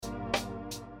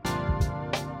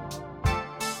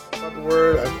the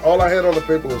word. All I had on the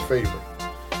paper was favor.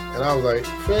 And I was like,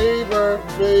 favor.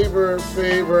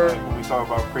 Like when we talk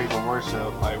about praise and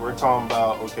worship, like we're talking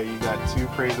about, okay, you got 2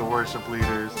 praise and worship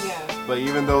leaders. Yeah. But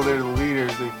even though they're the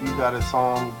leaders, if you got a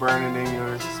song burning in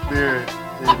your spirit,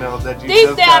 that you Deep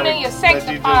just down gotta, in your that you just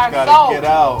sanctified gotta soul. get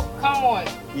out. Come on.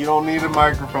 You don't need a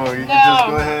microphone. You can just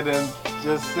go ahead and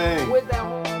just sing. With that.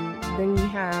 Then you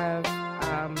have,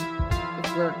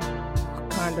 if we're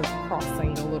kind of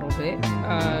crossing a little bit,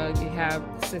 you have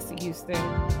Sissy Houston.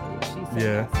 She's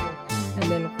and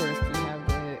then of course you have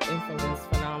the infamous,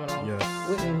 phenomenal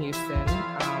Whitney Houston.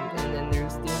 And then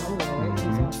there's Dionne Warwick,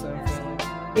 who's also feeling.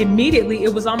 Immediately,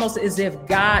 it was almost as if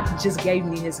God just gave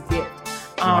me his gift.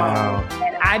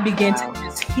 And I began to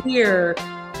just hear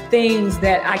things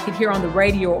that I could hear on the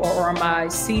radio or on my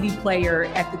CD player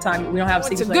at the time. We don't have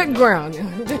CD player. It's a good ground.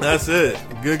 That's it.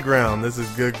 Good ground. This is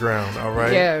good ground. All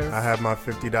right. Yes. I have my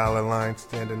 $50 line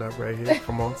standing up right here.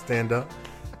 Come on, stand up.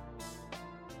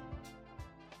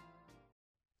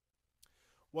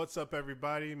 What's up,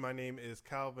 everybody? My name is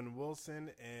Calvin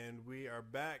Wilson, and we are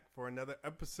back for another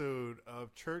episode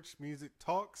of Church Music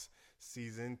Talks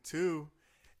Season 2.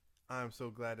 I'm so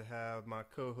glad to have my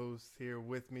co-host here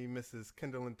with me, Mrs.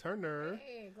 Kenderlyn Turner.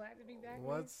 Hey, glad to be back.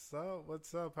 What's up?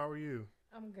 What's up? How are you?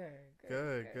 I'm good.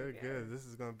 Good. This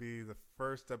is going to be the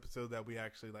first episode that we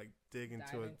actually dig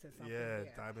into it.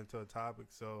 Dive into a topic.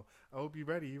 So I hope you're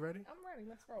ready. You ready? I'm ready.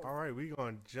 Let's roll. All right, we're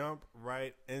going to jump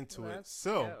right into it. Let's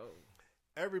So go.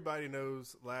 everybody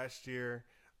knows last year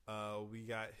we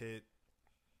got hit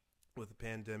with a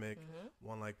pandemic,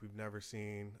 one like we've never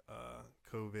seen,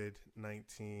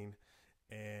 COVID-19,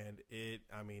 and it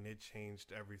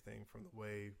changed everything from the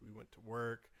way we went to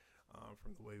work,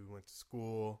 from the way we went to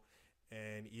school,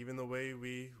 and even the way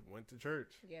we went to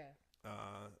church. Yeah.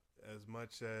 As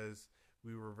much as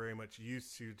we were very much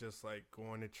used to just like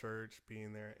going to church,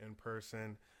 being there in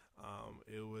person,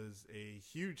 it was a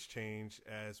huge change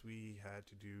as we had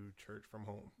to do church from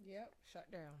home. Yep. Shut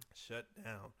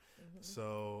down.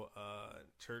 So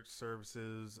church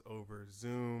services over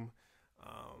Zoom,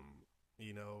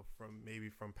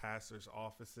 from pastors'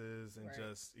 offices, and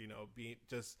just being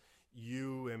just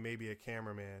you and maybe a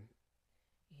cameraman.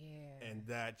 Yeah. And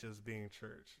that just being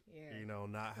church. Yeah.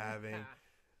 Not having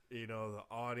the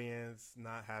audience,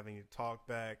 not having you talk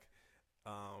back.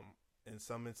 In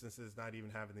some instances, not even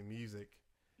having the music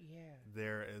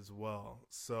there as well.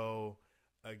 So,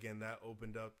 again, that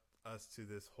opened up us to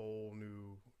this whole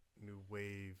new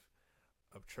wave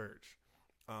of church.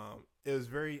 It was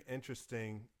very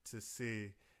interesting to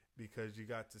see because you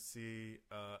got to see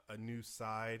a new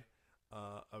side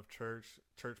of church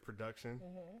production.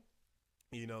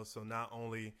 So not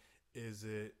only is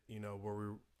it, where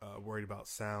we're worried about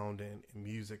sound and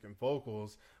music and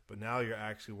vocals, but now you're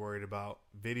actually worried about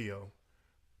video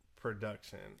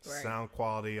production, sound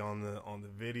quality on the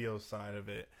video side of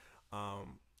it.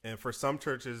 And for some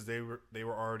churches, they were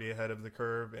already ahead of the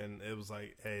curve, and it was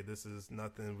like, hey, this is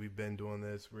nothing. We've been doing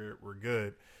this. We're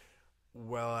good.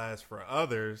 Well, as for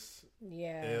others,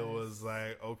 it was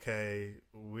like, okay,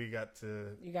 you got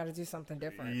to do something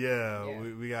different.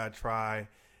 We got to try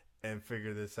and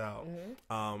figure this out.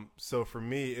 So for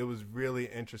me, it was really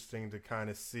interesting to kind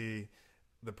of see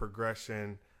the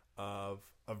progression of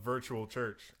a virtual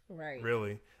church,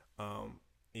 really,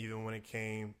 even when it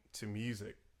came to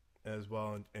music as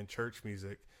well, and church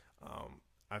music.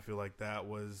 I feel like that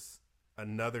was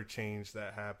another change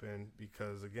that happened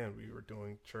because, again, we were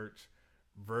doing church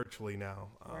virtually now.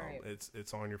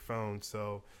 It's on your phone.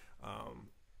 So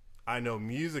I know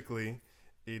musically,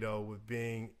 with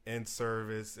being in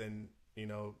service and,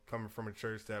 coming from a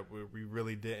church that we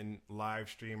really didn't live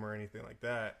stream or anything like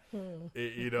that,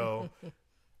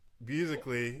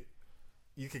 musically,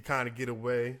 you could kind of get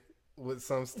away with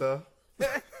some stuff.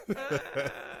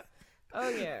 Oh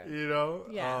yeah.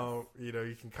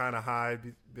 You can kind of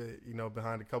hide,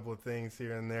 behind a couple of things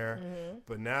here and there.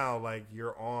 But now, like,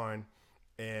 you're on,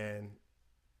 and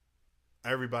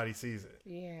everybody sees it.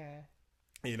 Yeah.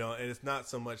 And it's not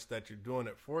so much that you're doing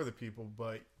it for the people,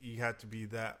 but you have to be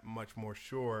that much more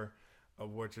sure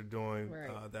of what you're doing,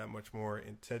 that much more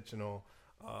intentional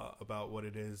about what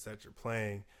it is that you're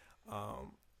playing.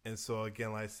 And so,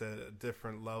 again, like I said, a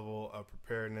different level of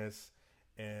preparedness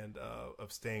and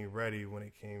of staying ready when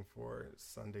it came for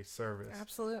Sunday service.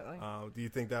 Absolutely. Do you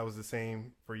think that was the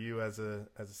same for you as a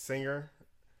singer?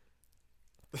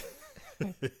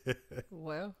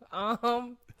 Well,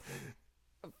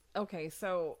 okay,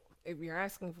 so if you're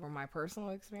asking for my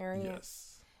personal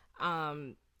experience,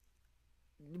 when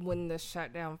the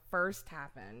shutdown first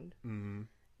happened,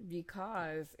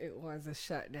 because it was a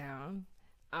shutdown,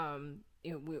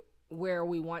 where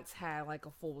we once had like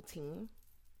a full team.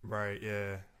 Right.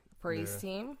 Yeah. Praise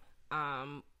team.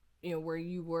 Where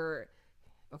you were,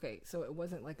 okay, so it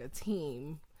wasn't like a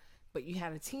team, but you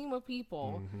had a team of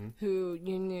people who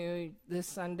you knew this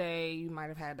Sunday you might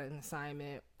have had an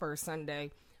assignment, first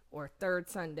Sunday or third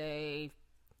Sunday.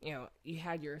 You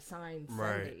had your assigned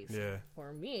Sundays. Yeah.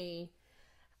 For me,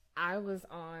 I was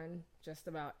on just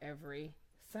about every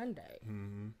Sunday.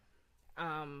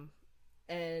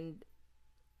 And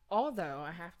although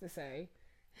I have to say,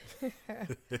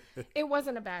 it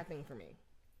wasn't a bad thing for me.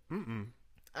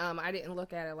 I didn't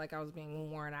look at it like I was being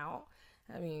worn out.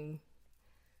 I mean,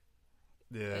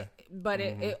 yeah.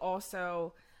 It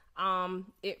also,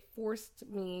 it forced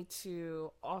me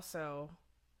to also,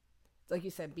 like you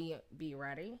said, be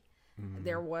ready.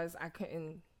 There was, I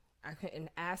couldn't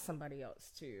ask somebody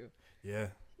else to,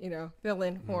 fill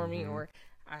in for me, or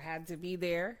I had to be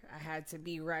there. I had to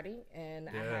be ready, and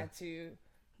I had to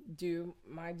do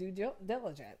my due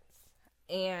diligence.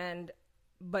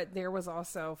 But there was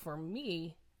also, for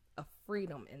me, a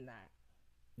freedom in that.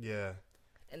 Yeah.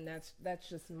 And that's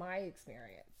just my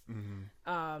experience.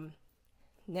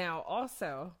 Now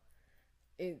also,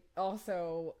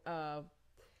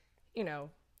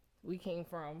 we came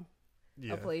from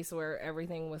a place where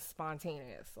everything was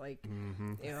spontaneous, like,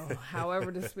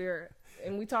 however the Spirit,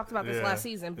 and we talked about this last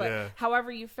season, but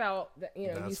however you felt that,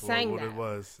 that's you sang what that. It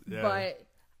was. Yeah. But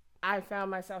I found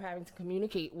myself having to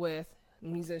communicate with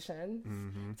musicians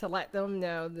to let them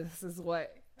know this is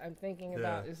what I'm thinking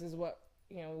about. This is what,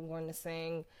 we want to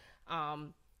sing.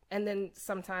 And then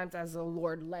sometimes as the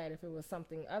Lord led, if it was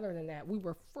something other than that, we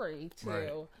were free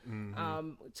to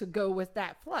go with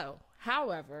that flow.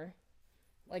 However,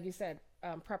 like you said,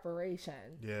 preparation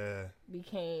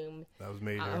became, that was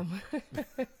major.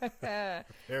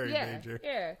 Very major.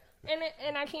 Yeah.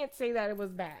 And I can't say that it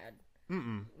was bad.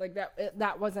 Like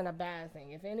that wasn't a bad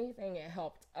thing. If anything, it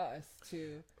helped us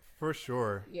to, for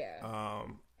sure. Yeah.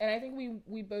 And I think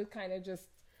we both kind of just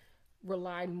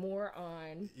relied more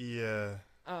on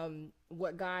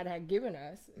what God had given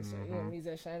us as a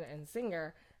musician and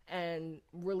singer, and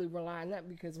really rely on that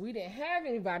because we didn't have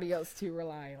anybody else to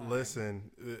rely on. Listen,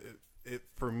 it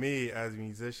for me as a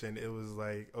musician, it was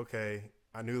like, okay,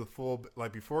 I knew the full,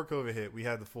 like before COVID hit, we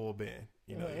had the full band.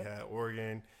 You had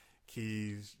organ,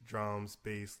 keys, drums,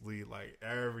 bass, lead, like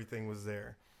everything was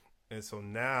there. And so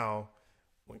now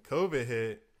when COVID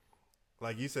hit,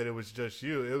 like you said, it was just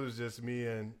you. It was just me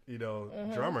and,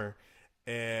 drummer.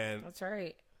 And that's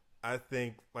right. I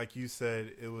think, like you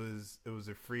said, it was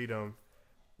a freedom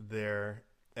there.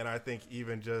 And I think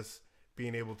even just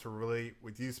being able to relate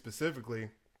with you specifically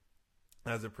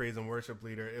as a praise and worship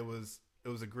leader, it was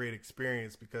a great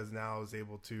experience because now I was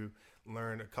able to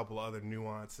learn a couple other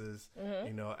nuances,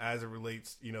 as it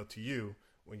relates, to you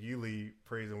when you lead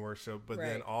praise and worship, but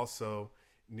then also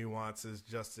nuances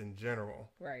just in general,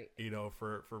 right?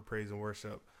 For praise and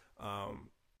worship,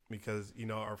 because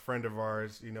our friend of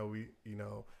ours, we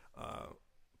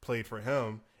played for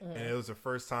him, and it was the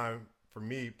first time for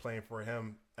me playing for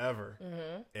him ever,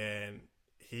 and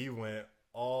he went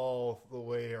all the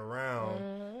way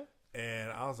around,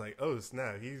 and I was like, oh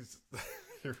snap, he's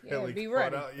really be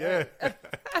caught ready. out,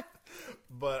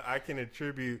 But I can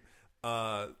attribute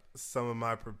some of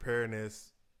my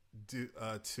preparedness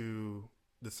to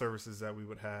the services that we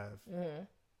would have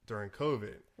during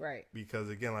COVID. Right. Because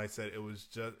again, like I said,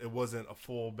 it wasn't a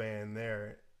full band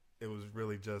there. It was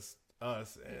really just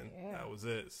us, and that was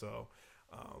it. So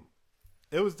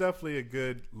it was definitely a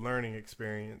good learning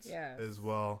experience as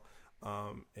well.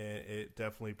 And it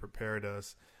definitely prepared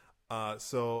us.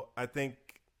 So I think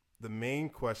the main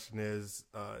question is,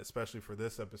 especially for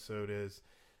this episode, is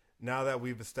now that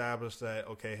we've established that,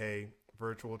 okay, hey,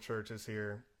 virtual church is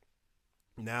here.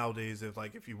 Nowadays,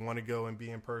 if you want to go and be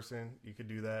in person, you could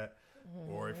do that.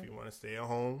 Or if you want to stay at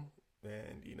home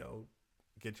and,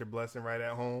 get your blessing right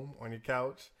at home on your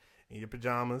couch in your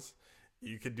pajamas,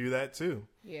 you could do that too.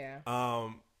 Yeah.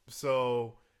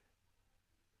 So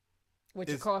with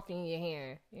your coffee in your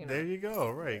hand, There you go.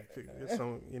 Right. Get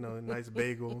some, a nice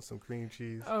bagel, some cream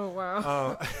cheese. Oh,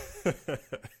 wow.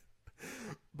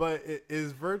 But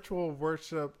is virtual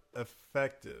worship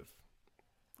effective?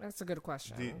 That's a good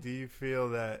question. Do you feel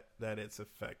that it's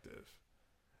effective?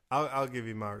 I'll give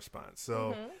you my response.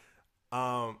 So,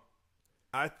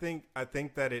 I think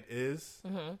that it is,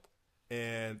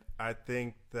 and I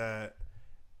think that,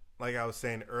 like I was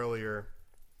saying earlier,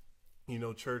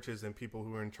 churches and people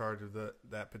who are in charge of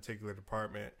that particular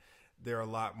department, they're a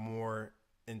lot more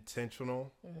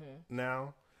intentional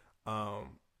now,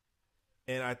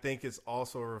 and I think it's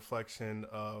also a reflection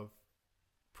of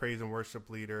praise and worship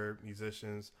leader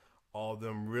musicians all of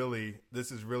them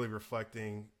this is really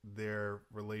reflecting their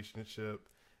relationship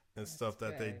and stuff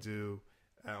that they do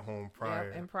at home prior.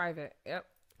 Yep, in private. Yep.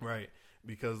 Right.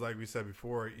 Because like we said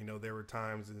before, you know, there were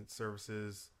times in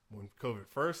services when COVID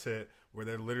first hit where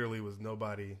there literally was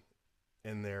nobody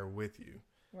in there with you.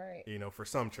 Right. You know, for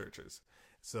some churches.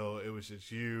 So it was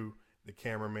just you, the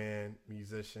cameraman,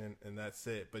 musician, and that's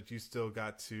it. But you still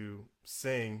got to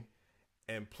sing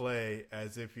and play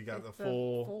as if you got the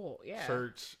full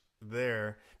church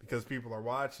there, because people are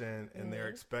watching and they're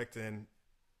expecting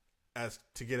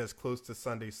to get as close to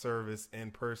Sunday service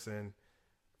in person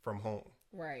from home.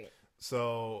 Right.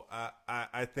 So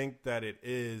I think that it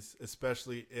is,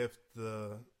 especially if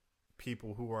the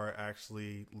people who are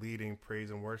actually leading praise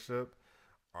and worship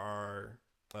are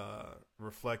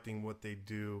reflecting what they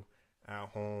do at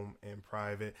home and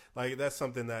private. Like that's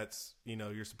something that's, you know,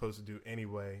 you're supposed to do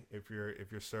anyway if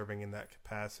you're serving in that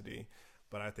capacity.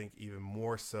 But I think even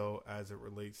more so as it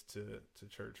relates to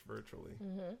church virtually.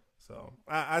 Mm-hmm. So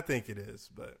I think it is.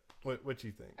 But what do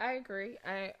you think? I agree.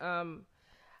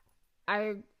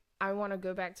 I want to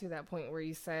go back to that point where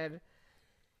you said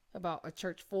about a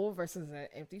church full versus an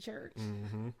empty church.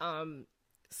 Mm-hmm.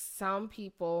 Some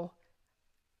people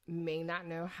may not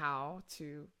know how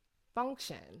to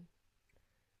function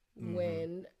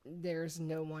when there's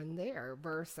no one there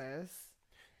versus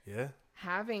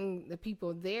having the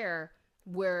people there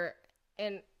where,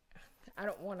 and I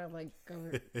don't want to like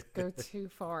go too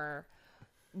far,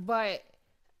 but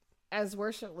as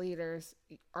worship leaders,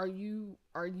 are you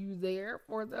there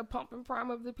for the pump and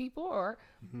prime of the people, or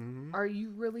are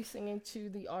you really singing to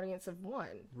the audience of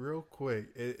one? Real quick,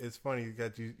 it's funny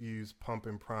that you use pump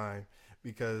and prime,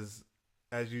 because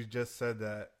as you just said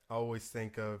that, I always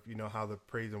think of, you know, how the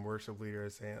praise and worship leader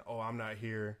is saying, oh, I'm not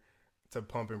here to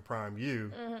pump and prime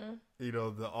you, you know,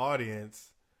 the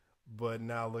audience. But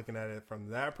now looking at it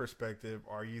from that perspective,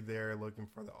 are you there looking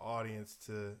for the audience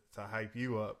to hype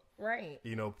you up? Right.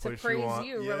 You know, push to praise you on.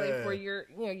 You really for your,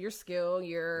 you know, your skill,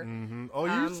 your oh,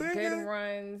 you singing? Good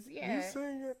runs. Yeah. You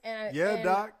singing? And,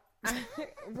 Doc.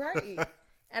 Right.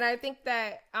 And I think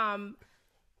that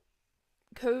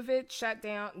COVID shut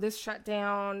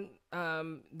down,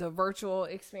 the virtual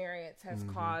experience has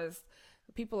caused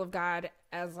the people of God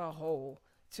as a whole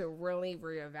to really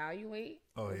reevaluate.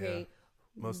 Oh, yeah.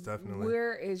 Most definitely.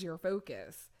 Where is your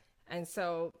focus? And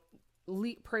so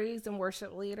praise and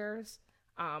worship leaders,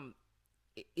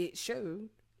 it showed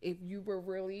if you were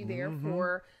really there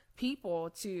for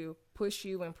people to push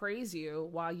you and praise you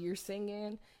while you're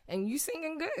singing, and you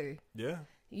singing good. Yeah.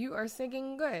 You are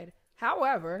singing good.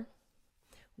 However,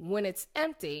 when it's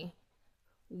empty,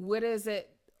 what is it?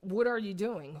 What are you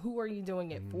doing? Who are you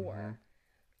doing it for?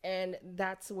 And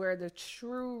that's where the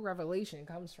true revelation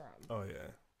comes from. Oh, yeah.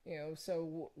 You know,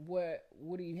 so what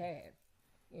do you have?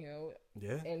 You know,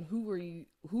 and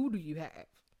who do you have?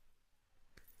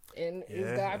 And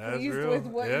is God pleased with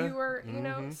what you were, you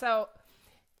know? So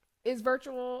is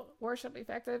virtual worship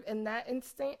effective in that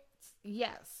instance?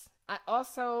 Yes. I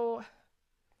also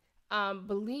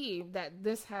believe that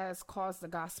this has caused the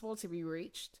gospel to be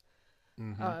reached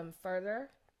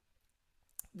further.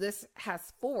 This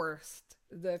has forced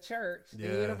the church, the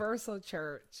universal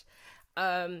church,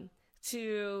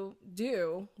 to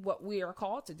do what we are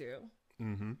called to do,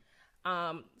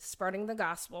 spreading the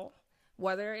gospel,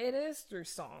 whether it is through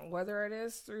song, whether it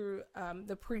is through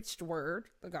the preached word,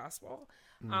 the gospel,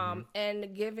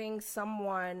 and giving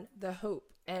someone the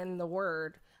hope and the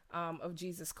word of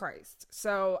Jesus Christ.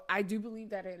 So I do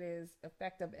believe that it is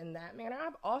effective in that manner.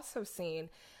 I've also seen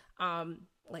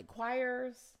like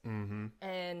choirs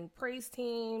and praise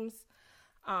teams,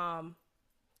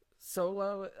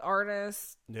 solo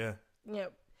artists. Yeah. You know,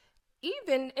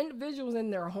 even individuals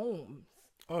in their homes.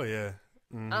 Oh, yeah.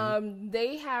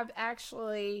 They have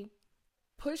actually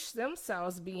pushed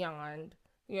themselves beyond,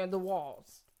 you know, the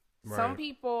walls. Right. Some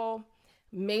people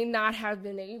may not have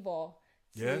been able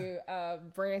to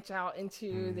branch out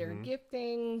into their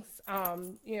giftings,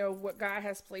 you know, what God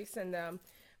has placed in them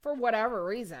for whatever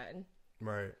reason.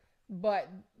 Right. But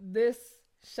this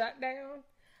shutdown,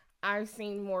 I've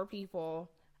seen more people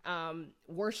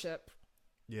worship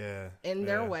in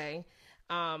their way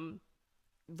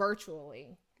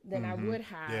virtually than I would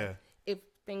have if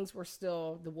things were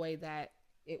still the way that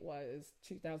it was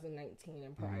 2019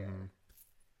 and prior.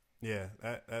 Yeah,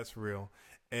 that's real.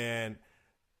 And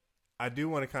I do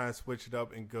want to kind of switch it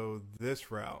up and go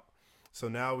this route. So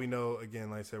now we know, again,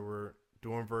 like I said, we're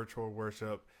doing virtual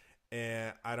worship,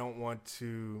 and I don't want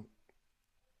to,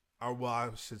 or well, I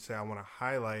should say I want to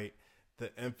highlight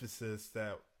the emphasis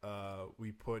that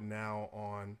we put now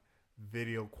on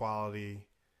video quality,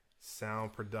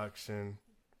 sound production,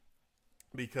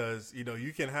 because, you know,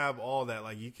 you can have all that.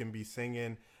 Like, you can be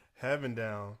singing Heaven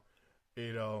Down,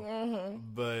 you know,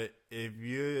 but if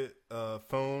your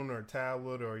phone or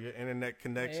tablet or your internet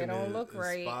connection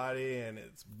is spotty and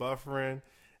it's buffering,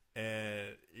 and,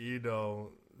 you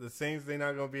know, the things they're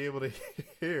not going to be able to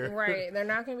hear. Right. They're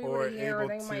not going to be able to hear, or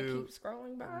they might keep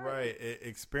scrolling by. Right.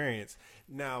 Experience.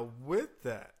 Now, with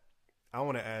that, I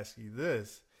want to ask you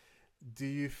this. Do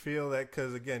you feel that,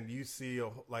 because, again, you see,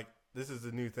 like, this is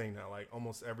a new thing now, like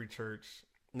almost every church,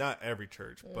 not every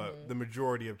church, but the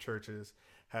majority of churches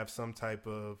have some type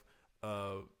of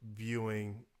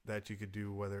viewing that you could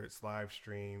do, whether it's live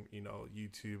stream, you know,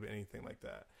 YouTube, anything like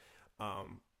that.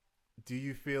 Do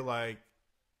you feel like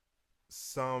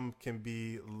some can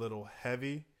be a little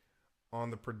heavy on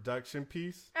the production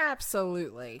piece?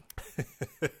 Absolutely.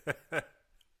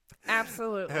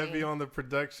 Absolutely. Heavy on the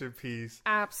production piece.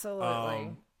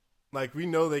 Absolutely. Like, we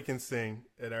know they can sing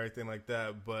and everything like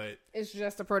that, but it's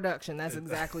just a production. That's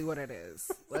exactly what it is.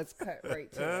 Let's cut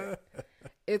right to it.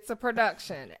 It's a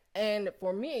production. And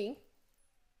for me,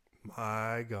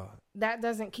 my God, that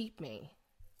doesn't keep me.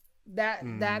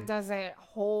 That doesn't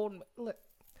hold me. Look,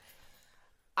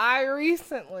 I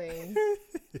recently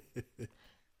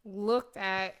looked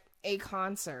at a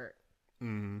concert.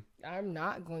 I'm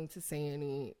not going to say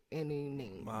any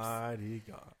names. Mighty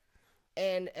God.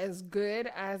 And as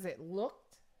good as it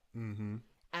looked,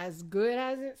 as good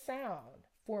as it sounded,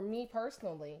 for me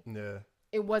personally,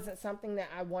 it wasn't something that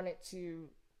I wanted to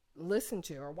listen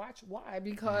to or watch. Why?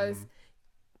 Because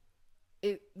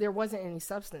there wasn't any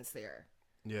substance there.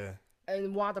 Yeah.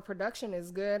 And while the production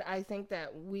is good, I think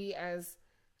that we as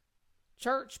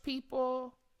church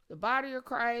people, the body of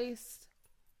Christ,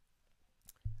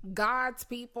 God's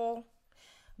people,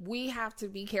 we have to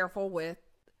be careful with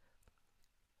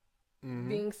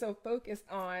being so focused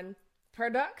on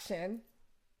production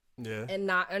and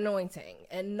not anointing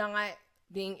and not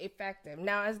being effective.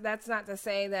 Now, that's not to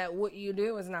say that what you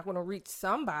do is not going to reach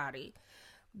somebody,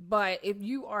 but if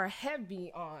you are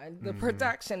heavy on the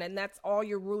production and that's all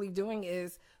you're really doing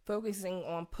is focusing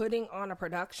on putting on a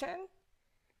production,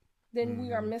 then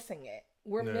we are missing it.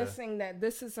 We're missing that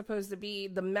this is supposed to be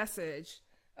the message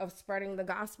of spreading the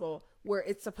gospel, where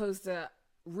it's supposed to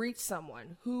reach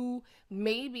someone who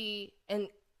maybe, and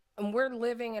we're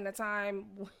living in a time,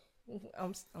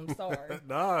 I'm sorry.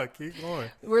 Nah, keep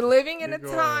going. We're living in a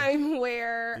time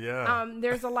where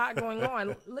there's a lot going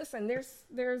on. Listen,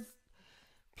 there's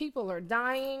people are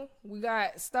dying. We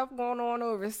got stuff going on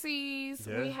overseas.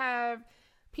 We have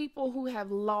people who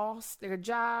have lost their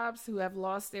jobs, who have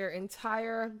lost their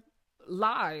entire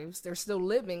lives. They're still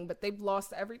living, but they've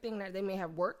lost everything that they may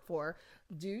have worked for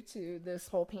due to this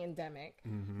whole pandemic.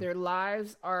 Their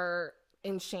lives are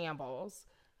in shambles.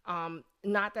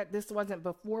 Not that this wasn't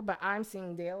before, but I'm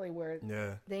seeing daily where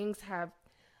things have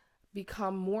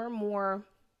become more and more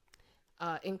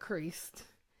increased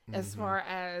as far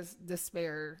as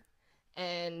despair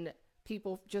and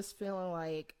people just feeling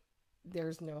like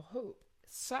there's no hope.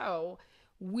 So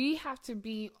we have to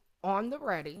be on the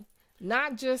ready,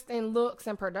 not just in looks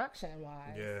and production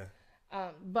wise.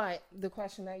 But the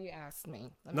question that you asked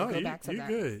me, let me go back to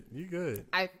that. You good.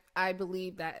 I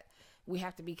believe that we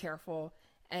have to be careful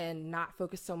and not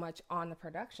focus so much on the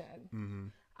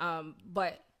production,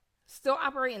 but still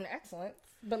operate in excellence,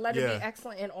 but let it be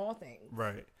excellent in all things.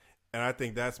 Right. And I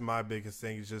think that's my biggest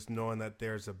thing, is just knowing that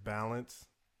there's a balance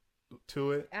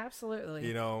to it. Absolutely.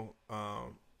 You know,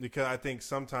 because I think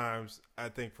sometimes,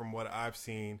 from what I've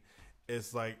seen,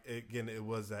 it's like, again, it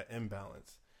was that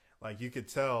imbalance. Like, you could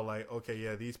tell, like, okay,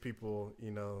 yeah, these people,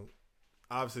 you know,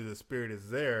 obviously the spirit is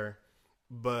there,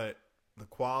 but the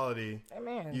quality,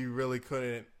 you really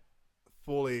couldn't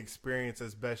fully experience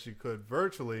as best you could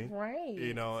virtually. Right.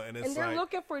 You know, and they're like,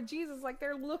 looking for Jesus, like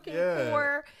they're looking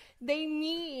for, they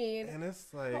need and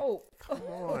it's like, hope. Come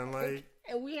on, like.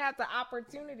 And we have the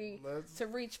opportunity to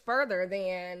reach further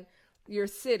than your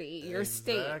city, your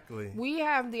state. We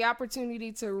have the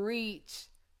opportunity to reach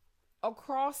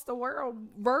across the world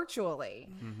virtually.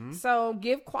 So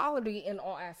give quality in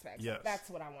all aspects. Yes. That's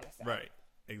what I want to say. Right.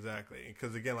 Exactly.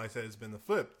 Because again, like I said, it's been the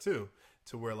flip too,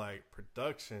 to where like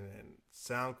production and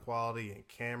sound quality and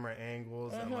camera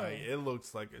angles and like it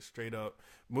looks like a straight up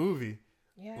movie.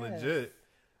 Legit.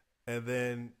 And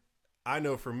then I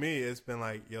know for me, it's been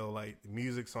like, yo, like the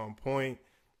music's on point,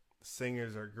 the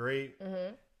singers are great,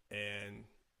 and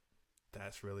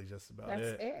that's really just about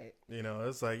it. That's it. You know,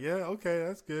 it's like, yeah, okay,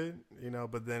 that's good. You know,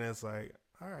 but then it's like,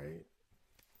 all right,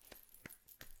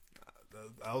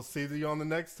 I'll see you on the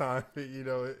next time, you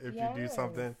know, if you do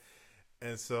something.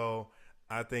 And so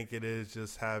I think it is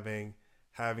just having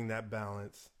that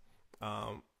balance.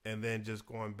 And then just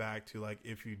going back to, like,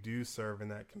 if you do serve in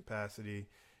that capacity,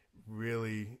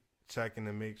 really checking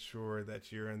to make sure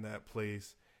that you're in that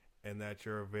place and that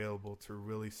you're available to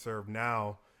really serve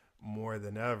now more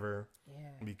than ever.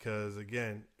 Yeah. Because,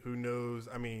 again, who knows?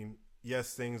 I mean,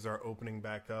 yes, things are opening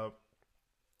back up,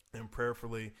 and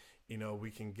prayerfully, you know,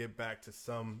 we can get back to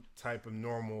some type of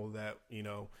normal that, you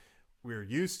know, we're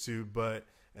used to. But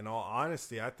in all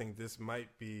honesty, I think this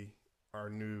might be our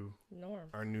new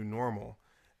normal.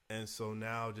 And so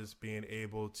now just being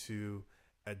able to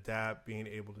adapt, being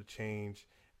able to change,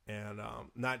 and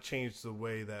not change the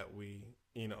way that we,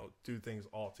 you know, do things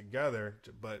altogether,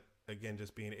 but again,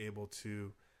 just being able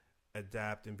to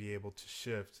adapt and be able to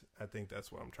shift. I think that's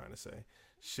what I'm trying to say.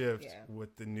 Shift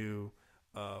with the new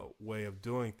way of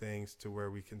doing things to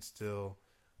where we can still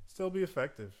be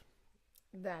effective.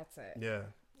 That's it. Yeah.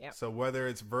 Yep. So whether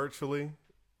it's virtually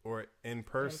or in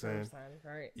person,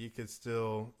 right, you could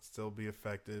still be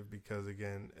effective, because,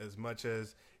 again, as much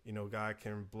as, you know, God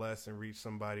can bless and reach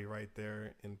somebody right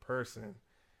there in person,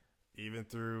 even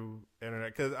through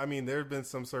internet. Because, I mean, there have been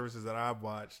some services that I've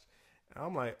watched, and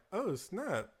I'm like, oh,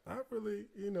 snap, I really,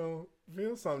 you know,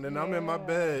 feel something. And I'm in my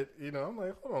bed, you know, I'm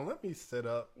like, hold on, let me sit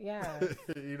up. Yeah.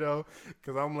 You know,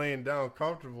 because I'm laying down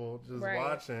comfortable just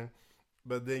watching.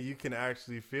 But then you can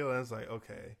actually feel it. And it's like,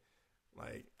 okay,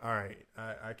 like, all right,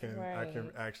 I can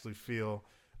actually feel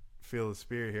the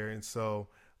spirit here. And so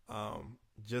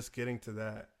just getting to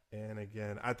that. And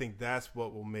again, I think that's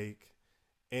what will make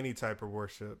any type of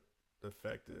worship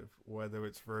effective, whether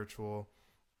it's virtual,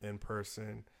 in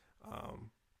person. I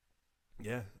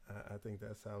think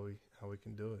that's how we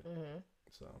can do it. Mm-hmm.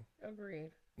 So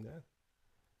agreed. Yeah.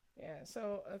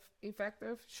 So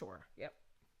effective, sure. Yep.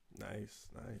 Nice.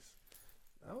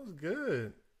 That was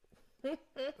good.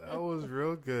 That was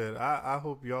real good. I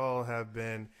hope y'all have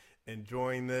been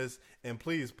enjoying this, and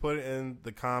please put it in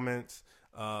the comments,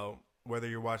 whether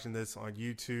you're watching this on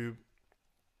YouTube,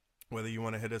 whether you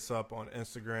want to hit us up on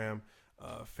Instagram,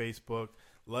 Facebook.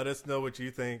 Let us know what you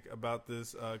think about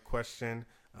this question.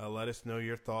 Let us know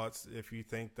your thoughts, if you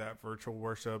think that virtual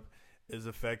worship is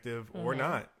effective or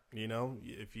not. You know,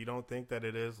 if you don't think that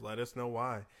it is, let us know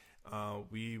why.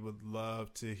 We would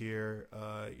love to hear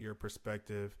your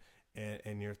perspective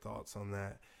and your thoughts on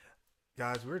that.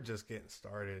 Guys, we're just getting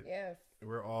started. Yes.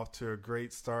 We're off to a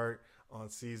great start on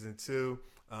season 2.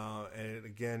 And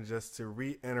again, just to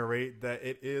reiterate that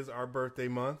it is our birthday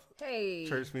month. Hey.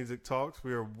 Church Music Talks.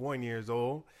 We are 1 year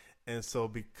old. And so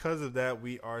because of that,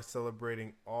 we are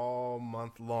celebrating all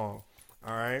month long.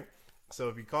 All right. So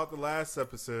if you caught the last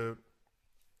episode,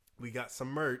 we got some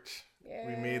merch. Yeah.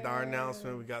 We made our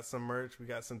announcement. We got some merch. We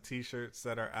got some t-shirts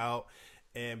that are out.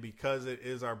 And because it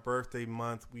is our birthday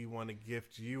month, we want to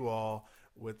gift you all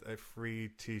with a free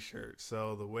t-shirt.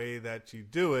 So the way that you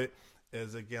do it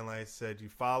is, again, like I said, you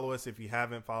follow us if you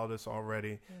haven't followed us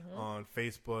already on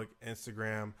Facebook,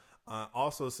 Instagram.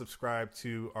 Also subscribe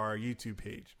to our YouTube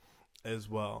page as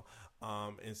well.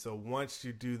 And so once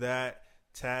you do that,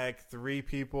 tag 3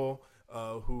 people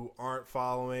who aren't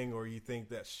following or you think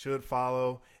that should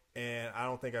follow. And I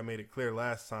don't think I made it clear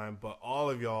last time, but all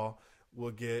of y'all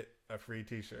will get a free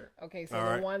t-shirt. Okay,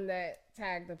 so the one that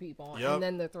tagged the people, and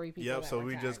then the 3 people. Yep. So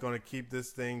we're just going to keep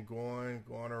this thing going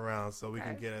around, so we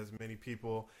can get as many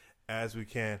people as we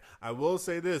can. I will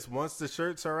say this: once the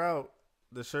shirts are out,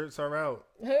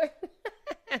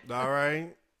 All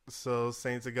right. So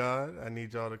saints of God, I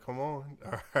need y'all to come on.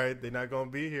 All right. They're not going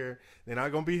to be here. They're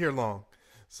not going to be here long.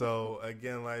 So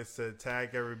again, like I said,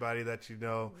 tag everybody that you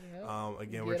know. Yep.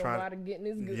 Again, we're trying to get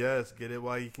this good. Yes, get it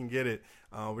while you can get it.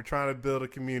 We're trying to build a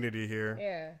community here.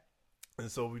 Yeah. And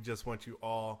so we just want you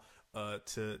all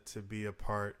to be a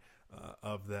part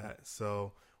of that.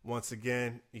 So once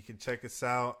again, you can check us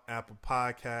out: Apple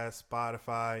Podcasts,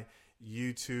 Spotify,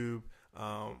 YouTube.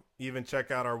 Even check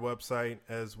out our website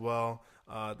as well.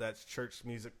 That's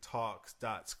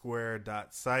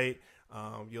churchmusictalks.square.site.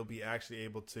 You'll be actually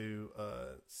able to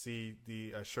see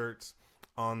the shirts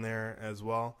on there as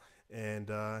well. And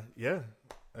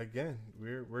again,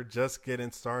 we're just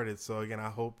getting started. So again, I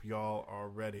hope y'all are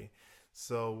ready.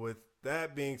 So with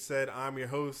that being said, I'm your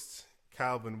host,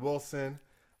 Calvin Wilson.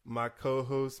 My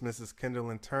co-host, Mrs.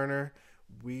 Kenderlyn Turner.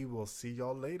 We will see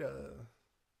y'all later.